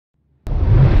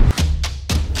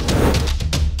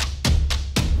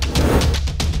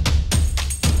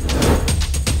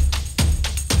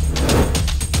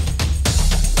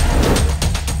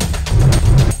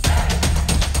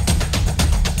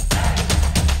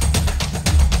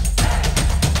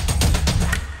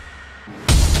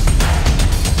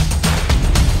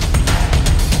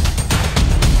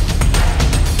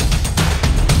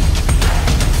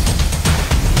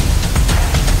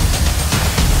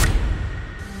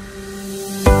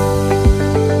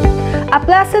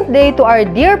pleasant day to our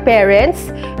dear parents,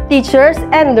 teachers,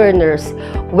 and learners.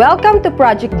 Welcome to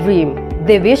Project Dream,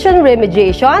 Division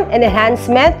Remediation and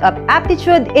Enhancement of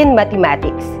Aptitude in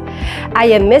Mathematics. I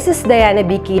am Mrs. Diana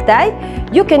B. Quitay.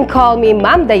 You can call me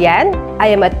Ma'am Diane. I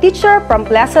am a teacher from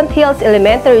Pleasant Hills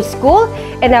Elementary School,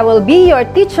 and I will be your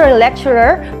teacher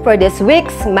lecturer for this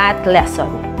week's math lesson.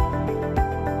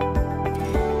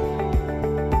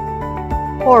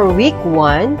 For week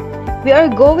 1, we are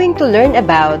going to learn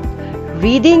about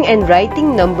reading and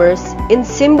writing numbers in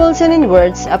symbols and in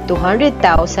words up to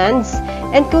 100,000s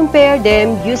and compare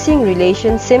them using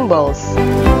relation symbols.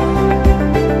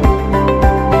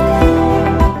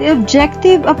 The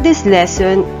objective of this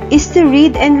lesson is to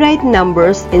read and write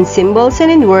numbers in symbols and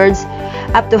in words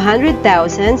up to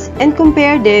 100,000s and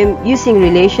compare them using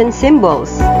relation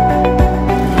symbols.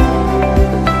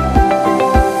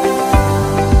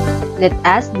 Let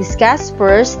us discuss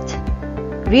first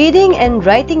reading and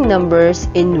writing numbers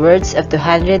in words up to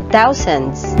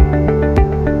 100,000s.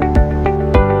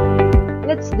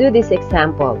 Let's do this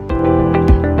example.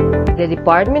 The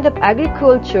Department of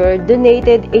Agriculture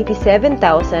donated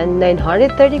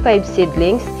 87,935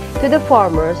 seedlings to the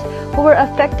farmers who were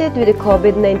affected with the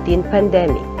COVID-19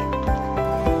 pandemic.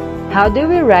 How do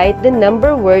we write the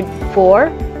number word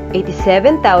for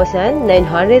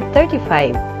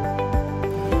 87,935?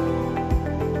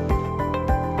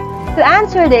 To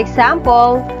answer the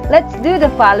example, let's do the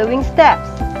following steps.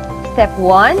 Step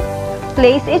 1.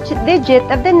 Place each digit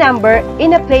of the number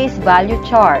in a place value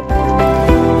chart.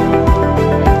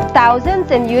 Thousands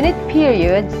and unit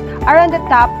periods are on the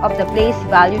top of the place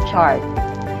value chart.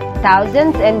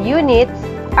 Thousands and units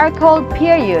are called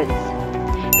periods.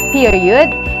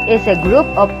 Period is a group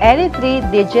of any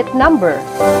 3-digit number.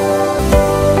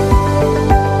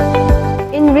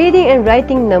 In reading and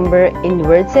writing number in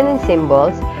words and in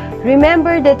symbols,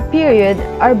 remember that periods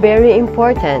are very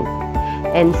important.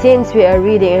 And since we are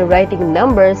reading and writing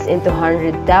numbers into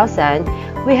 100,000,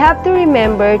 we have to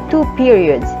remember 2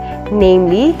 periods,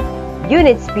 namely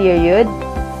units period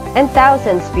and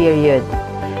thousands period.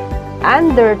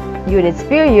 Under units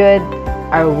period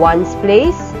are ones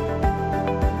place,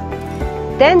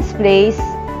 tens place,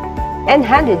 and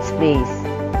hundreds place.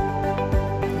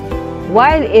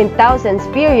 While in thousands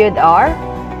period are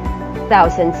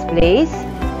thousands place,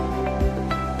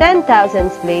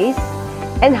 10,000s place,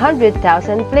 and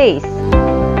 100,000 place.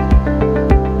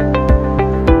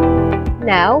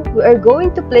 Now, we are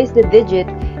going to place the digit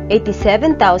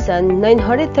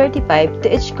 87,935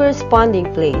 to each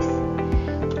corresponding place.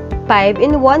 5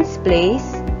 in ones place,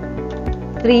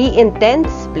 3 in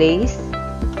tens place,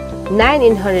 9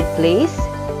 in hundred place,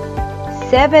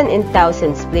 7 in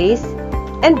thousands place,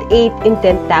 and 8 in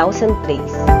 10,000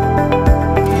 place.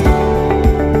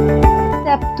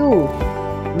 Step 2.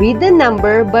 Read the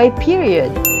number by period.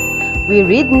 We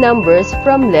read numbers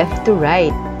from left to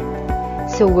right.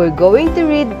 So we're going to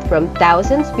read from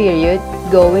thousands period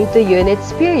going to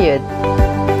units period.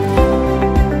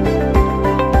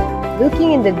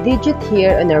 Looking in the digit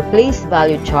here on our place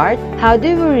value chart, how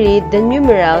do we read the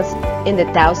numerals in the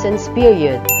thousands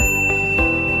period?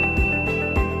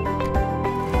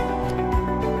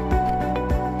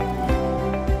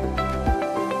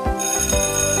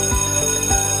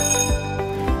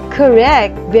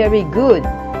 Correct, very good.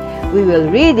 We will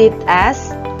read it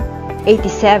as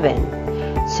 87.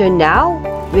 So now,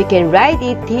 we can write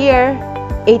it here,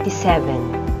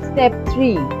 87. Step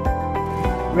 3.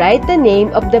 Write the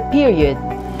name of the period.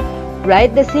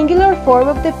 Write the singular form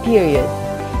of the period.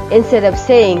 Instead of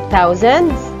saying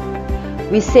thousands,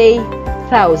 we say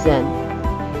thousand.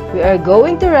 We are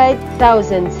going to write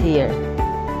thousands here.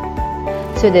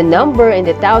 So the number in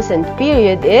the thousand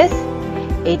period is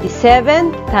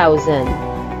 87,000.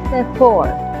 Step 4.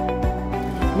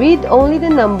 Read only the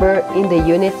number in the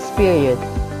units period.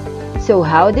 So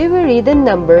how do we read the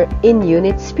number in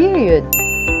units period?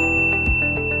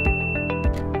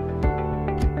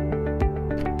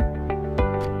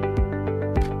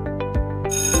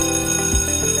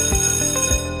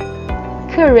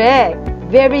 Correct.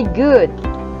 Very good.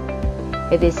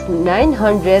 It is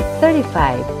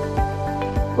 935.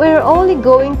 We're only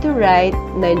going to write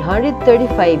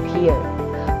 935 here.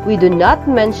 We do not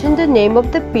mention the name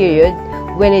of the period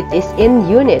when it is in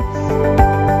units.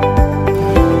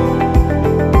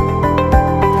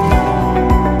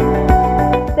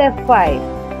 Step 5.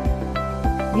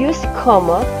 Use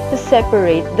comma to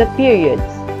separate the periods.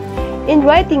 In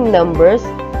writing numbers,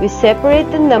 we separate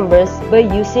the numbers by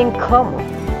using comma.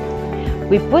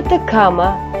 We put the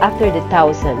comma after the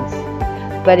thousands,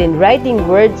 but in writing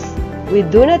words, we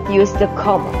do not use the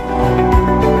comma.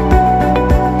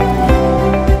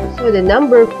 So the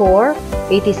number 4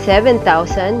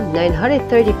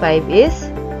 87,935 is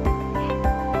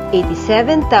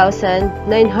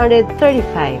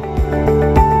 87,935.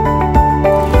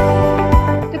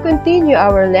 To continue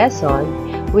our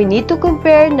lesson, we need to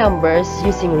compare numbers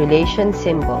using relation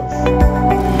symbols.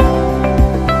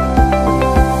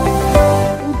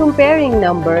 In comparing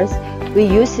numbers, we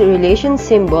use relation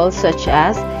symbols such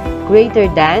as greater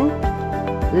than,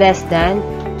 less than,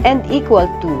 and equal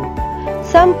to.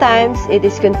 Sometimes it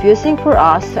is confusing for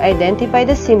us to identify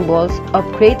the symbols of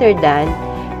greater than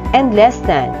and less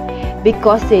than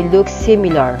because they look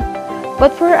similar.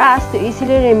 But for us to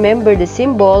easily remember the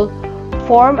symbol,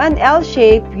 form an L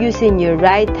shape using your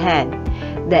right hand.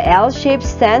 The L shape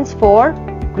stands for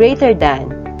greater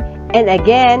than. And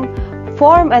again,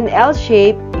 form an L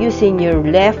shape using your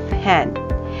left hand.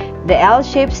 The L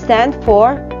shape stands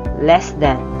for less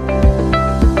than.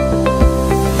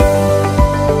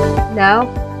 Now,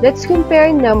 let's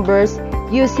compare numbers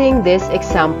using this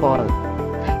example.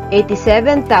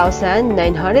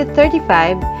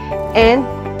 87,935 and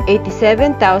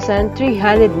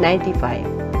 87,395.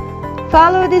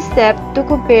 Follow this step to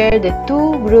compare the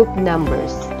two group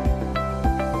numbers.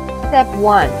 Step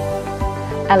 1.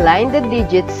 Align the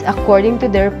digits according to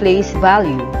their place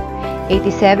value.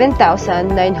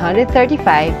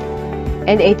 87,935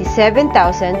 and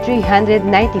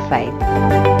 87,395.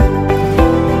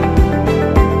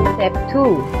 Step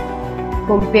 2.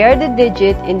 Compare the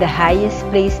digit in the highest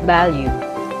place value.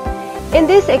 In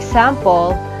this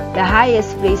example, the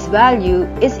highest place value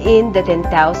is in the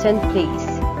 10,000 place.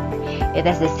 It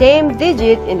has the same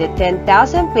digit in the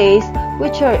 10,000 place,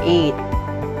 which are 8.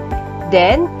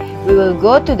 Then, we will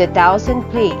go to the 1,000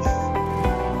 place.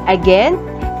 Again,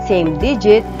 same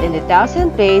digit in the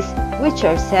 1,000 place, which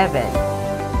are 7.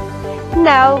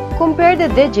 Now, compare the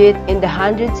digit in the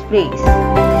hundreds place.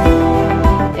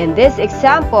 In this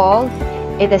example,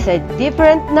 it has a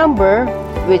different number,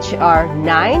 which are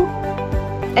 9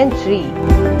 and 3.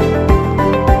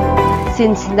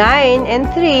 Since 9 and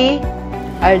 3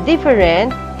 are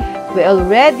different, we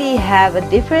already have a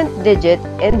different digit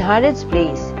in hundreds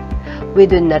place. We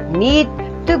do not need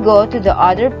to go to the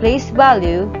other place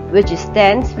value, which is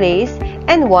tens place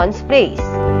and ones place.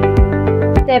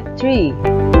 Step 3.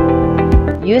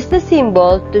 Use the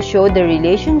symbol to show the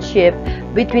relationship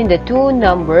between the two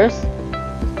numbers,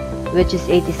 which is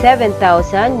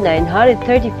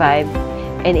 87,935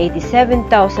 and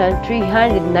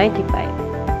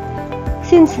 87,395.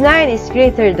 Since 9 is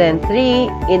greater than 3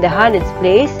 in the hundreds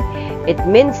place, it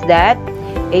means that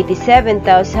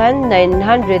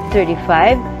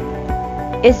 87,935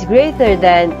 is greater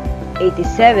than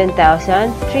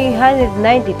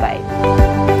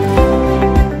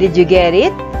 87,395. Did you get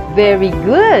it? Very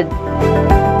good!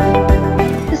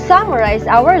 To summarize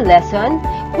our lesson,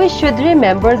 we should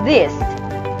remember this.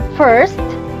 First,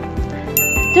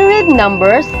 to read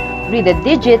numbers, read the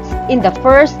digits in the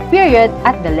first period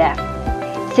at the left.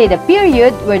 Say the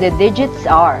period where the digits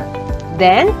are.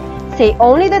 Then, say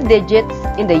only the digits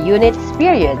in the units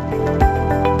period.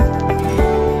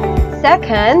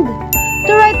 Second,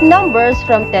 to write numbers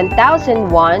from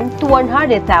 10,001 to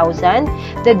 100,000,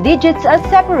 the digits are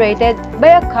separated by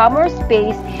a comma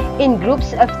space in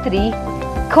groups of 3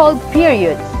 called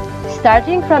periods,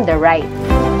 starting from the right.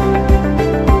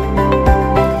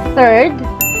 Third,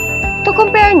 to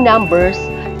compare numbers,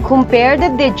 compare the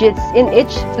digits in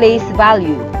each place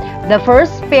value. The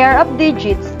first pair of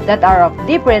digits that are of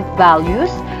different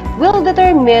values will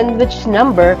determine which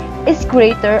number is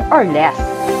greater or less.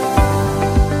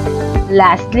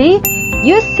 Lastly,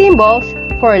 use symbols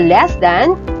for less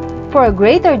than, for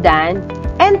greater than,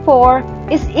 and for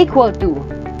is equal to.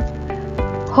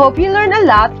 Hope you learned a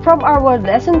lot from our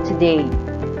lesson today.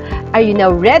 Are you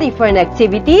now ready for an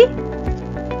activity?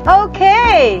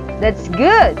 Okay, that's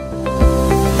good.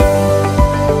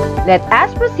 Let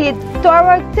us proceed to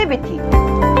our activity.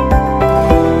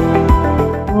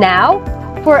 Now,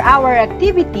 for our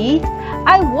activity,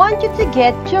 I want you to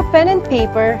get your pen and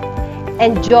paper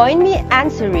and join me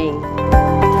answering.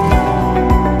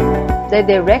 The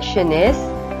direction is,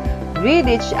 read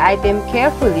each item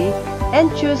carefully and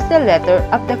choose the letter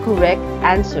of the correct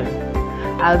answer.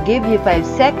 I'll give you 5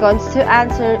 seconds to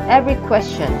answer every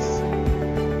question.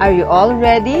 Are you all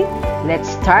ready? Let's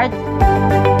start.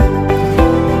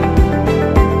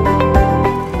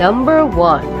 Number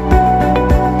 1.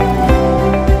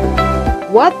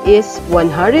 What is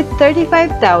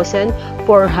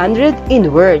 135,400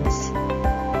 in words?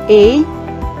 A,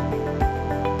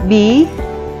 B,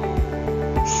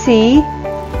 C,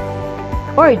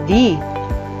 or D?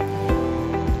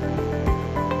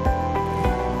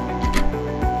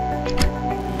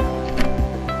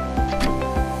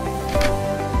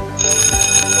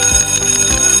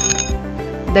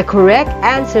 The correct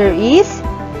answer is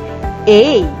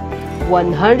A.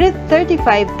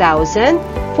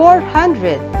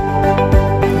 135,400.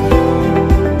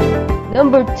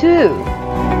 Number 2.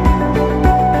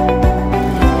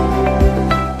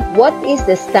 What is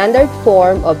the standard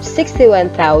form of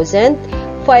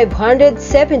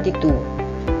 61,572?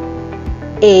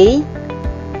 A,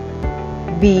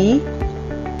 B,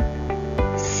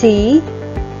 C,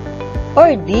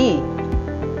 or D?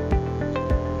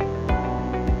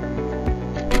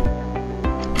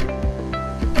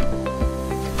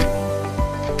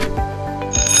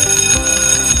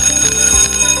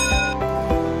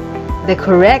 The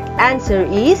correct answer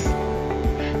is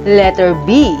letter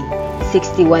B,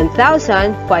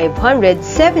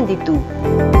 61,572.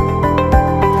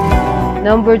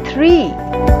 Number 3.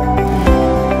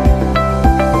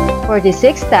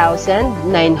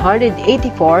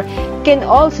 46,984 can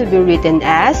also be written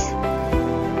as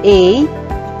A,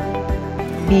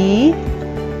 B,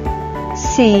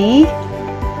 C,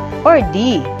 or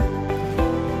D.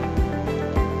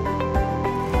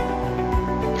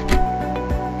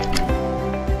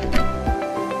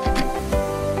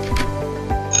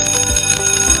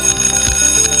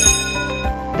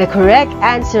 The correct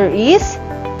answer is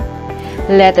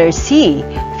letter C,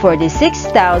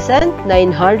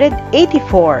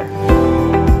 46,984.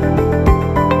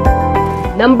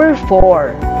 Number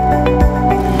 4.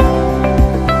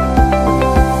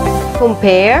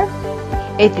 Compare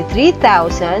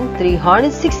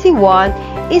 83,361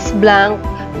 is blank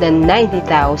than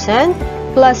 90,000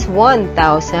 plus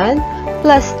 1,000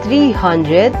 plus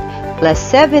 300 plus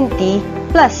 70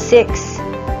 plus 6.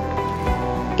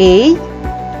 A,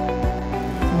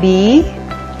 B,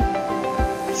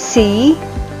 C,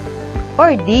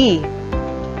 or D?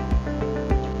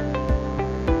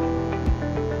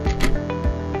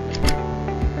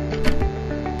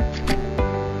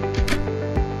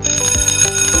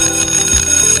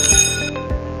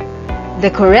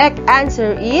 The correct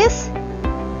answer is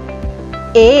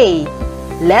A,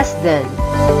 less than.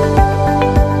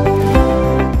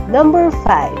 Number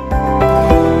 5.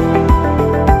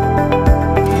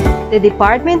 The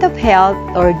Department of Health,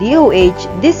 or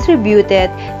DOH, distributed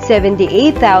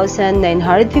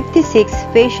 78,956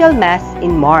 facial masks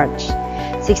in March,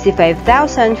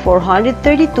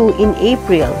 65,432 in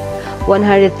April,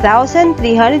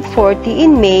 100,340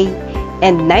 in May,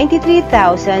 and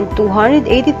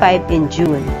 93,285 in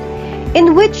June.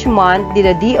 In which month did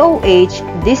the DOH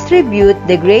distribute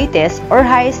the greatest or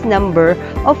highest number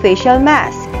of facial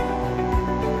masks?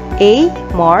 A,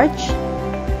 March,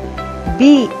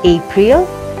 B, April,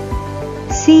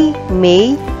 C,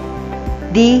 May,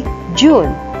 D,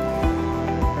 June.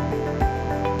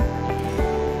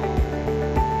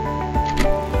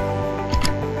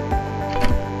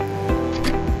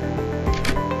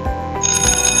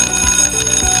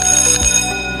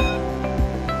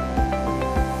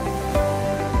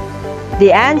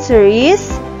 The answer is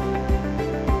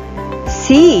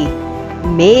C,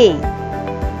 May.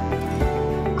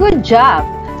 Good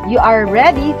job! You are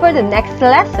ready for the next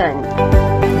lesson.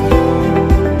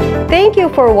 Thank you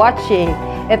for watching.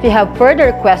 If you have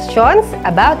further questions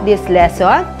about this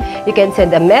lesson, you can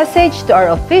send a message to our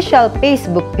official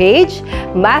Facebook page,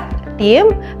 Math Team,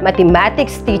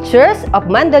 Mathematics Teachers of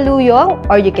Mandaluyong,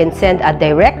 or you can send a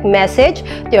direct message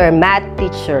to your math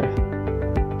teacher.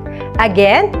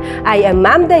 Again, I am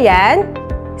Ma'am Dayan,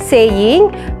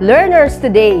 saying, learners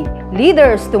today,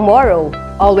 leaders tomorrow.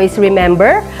 Always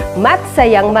remember, math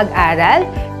sayang mag-aral,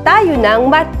 tayo nang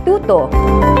matuto.